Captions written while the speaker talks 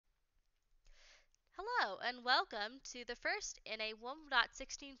and welcome to the first in a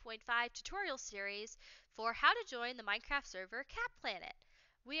 1.16.5 tutorial series for how to join the Minecraft server Cat Planet.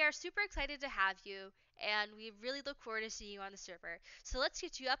 We are super excited to have you, and we really look forward to seeing you on the server. So let's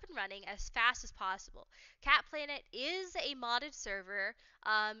get you up and running as fast as possible. Cat Planet is a modded server.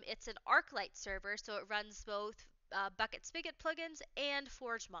 It's an ArcLight server, so it runs both Bucket Spigot plugins and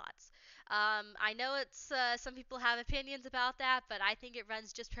Forge mods. I know some people have opinions about that, but I think it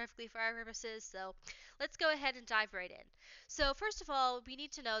runs just perfectly for our purposes. So let's go ahead and dive right in. So first of all, we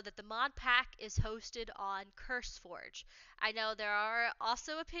need to know that the Modpack is hosted on CurseForge. I know there are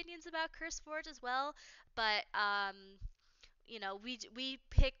also opinions about CurseForge as well, but we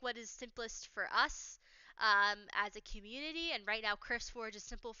pick what is simplest for us as a community, and right now CurseForge is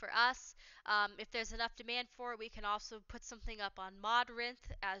simple for us. If there's enough demand for it, we can also put something up on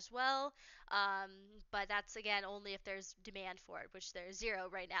Modrinth as well, but that's again only if there's demand for it, which there's zero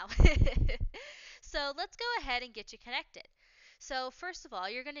right now. So let's go ahead and get you connected. So first of all,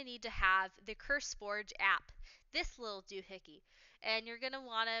 you're going to need to have the CurseForge app, this little doohickey, and you're going to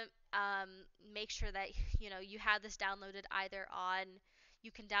want to make sure that you have this downloaded either on you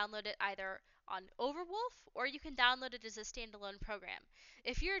can download it either on Overwolf, or you can download it as a standalone program.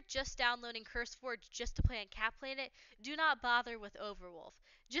 If you're just downloading CurseForge just to play on Cat Planet, do not bother with Overwolf.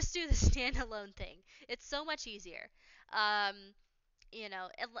 Just do the standalone thing. It's so much easier.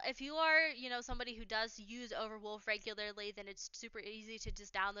 If you are, somebody who does use Overwolf regularly, then it's super easy to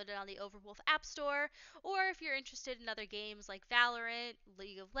just download it on the Overwolf App Store. Or if you're interested in other games like Valorant,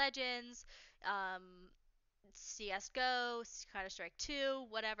 League of Legends, CS:GO, Counter-Strike 2,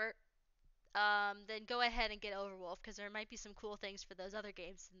 whatever, then go ahead and get Overwolf, because there might be some cool things for those other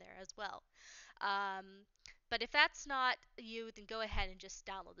games in there as well. Um, but if that's not you, then go ahead and just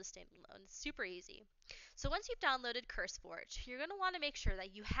download the standalone. It's super easy. So once you've downloaded CurseForge, you're going to want to make sure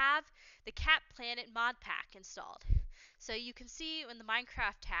that you have the Cat Planet mod pack installed. So you can see in the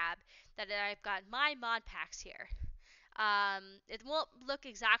Minecraft tab that I've got my mod packs here. It won't look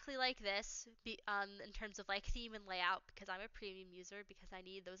exactly like this in terms of like theme and layout, because I'm a premium user, because I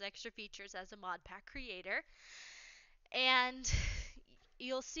need those extra features as a mod pack creator. And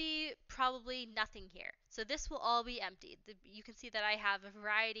you'll see probably nothing here. So this will all be empty. You can see that I have a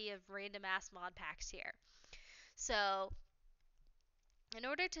variety of random ass mod packs here. So in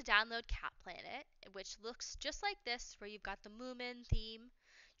order to download Cat Planet, which looks just like this, where you've got the Moomin theme,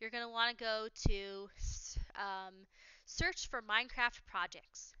 you're going to want to go to search for Minecraft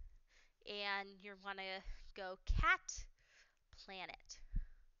projects. And you want to go Cat Planet.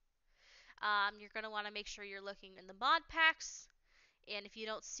 You're going to want to make sure you're looking in the mod packs. And if you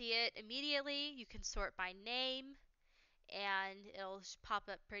don't see it immediately, you can sort by name, and it'll pop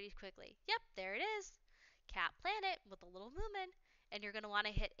up pretty quickly. Yep, there it is. Cat Planet with a little Moomin. And you're going to want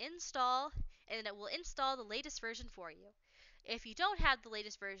to hit install, and it will install the latest version for you. If you don't have the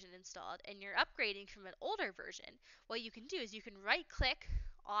latest version installed and you're upgrading from an older version, what you can do is you can right click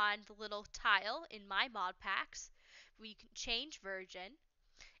on the little tile in My Mod Packs, where you can change version,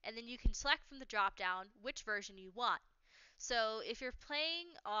 and then you can select from the drop down which version you want. So if you're playing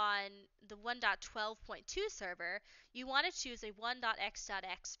on the 1.12.2 server, you want to choose a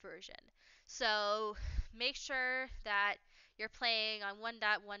 1.x.x version. So make sure that you're playing on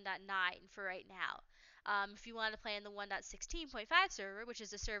 1.1.9 for right now. If you want to play in the 1.16.5 server, which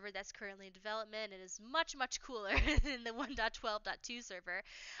is a server that's currently in development and is much, much cooler than the 1.12.2 server,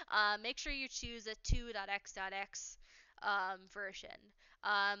 make sure you choose a 2.x.x version.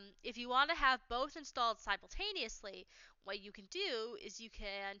 If you want to have both installed simultaneously, what you can do is you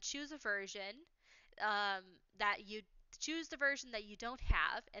can choose a version that you choose the version that you don't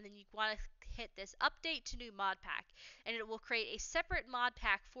have, and then you want to hit this update to new mod pack, and it will create a separate mod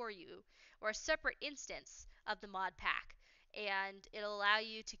pack for you, or a separate instance of the mod pack, and it'll allow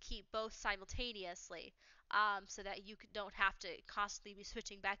you to keep both simultaneously, so that you don't have to constantly be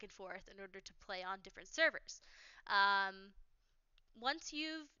switching back and forth in order to play on different servers. Once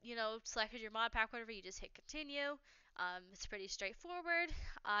you've selected your mod pack, whatever, you just hit continue. It's pretty straightforward.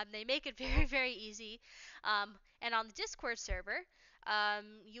 They make it very, very easy. And on the Discord server,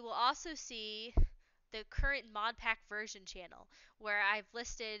 you will also see the current mod pack version channel, where I've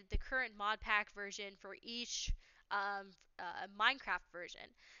listed the current mod pack version for each Minecraft version,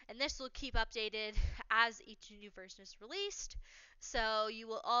 and this will keep updated as each new version is released, so you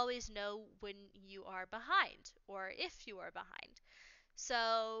will always know when you are behind, or if you are behind.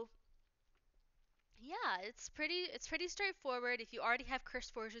 So yeah, it's pretty straightforward. If you already have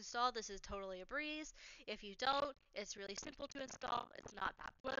CurseForge installed, this is totally a breeze. If you don't, it's really simple to install. It's not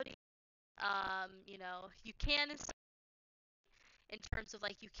that bloating. You can install in terms of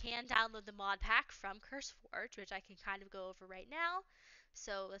like you can download the mod pack from CurseForge, which I can kind of go over right now.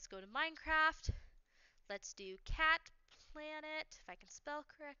 So let's go to Minecraft. Let's do cat planet, if I can spell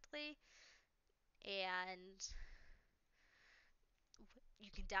correctly, and you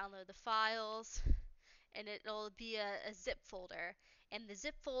can download the files, and it'll be a zip folder. And the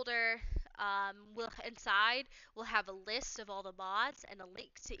zip folder will inside will have a list of all the mods and a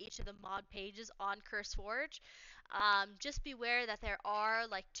link to each of the mod pages on CurseForge. Just beware that there are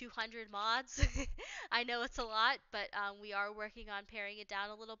like 200 mods. I know it's a lot, but we are working on paring it down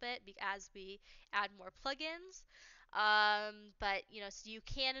a little bit as we add more plugins. But so you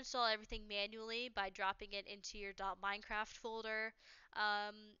can install everything manually by dropping it into your .minecraft folder,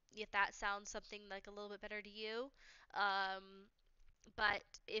 if that sounds something like a little bit better to you. But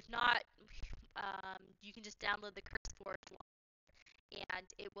if not, you can just download the CurseForge and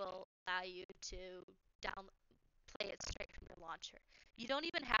it will allow you to down play it straight from your launcher. You don't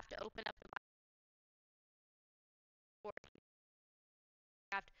even have to open up the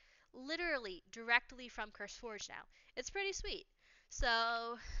Minecraft literally directly from CurseForge now. It's pretty sweet.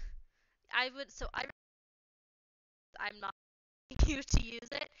 So I'm not you to use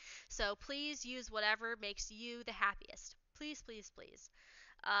it. So please use whatever makes you the happiest. Please, please, please.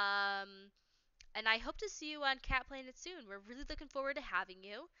 Um, and I hope to see you on Cat Planet soon. We're really looking forward to having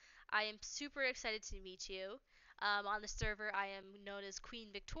you. I am super excited to meet you. On the server, I am known as Queen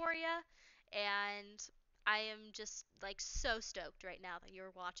Victoria, and I am just like so stoked right now that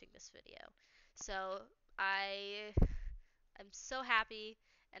you're watching this video. So I am so happy,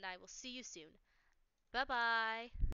 and I will see you soon. Bye bye.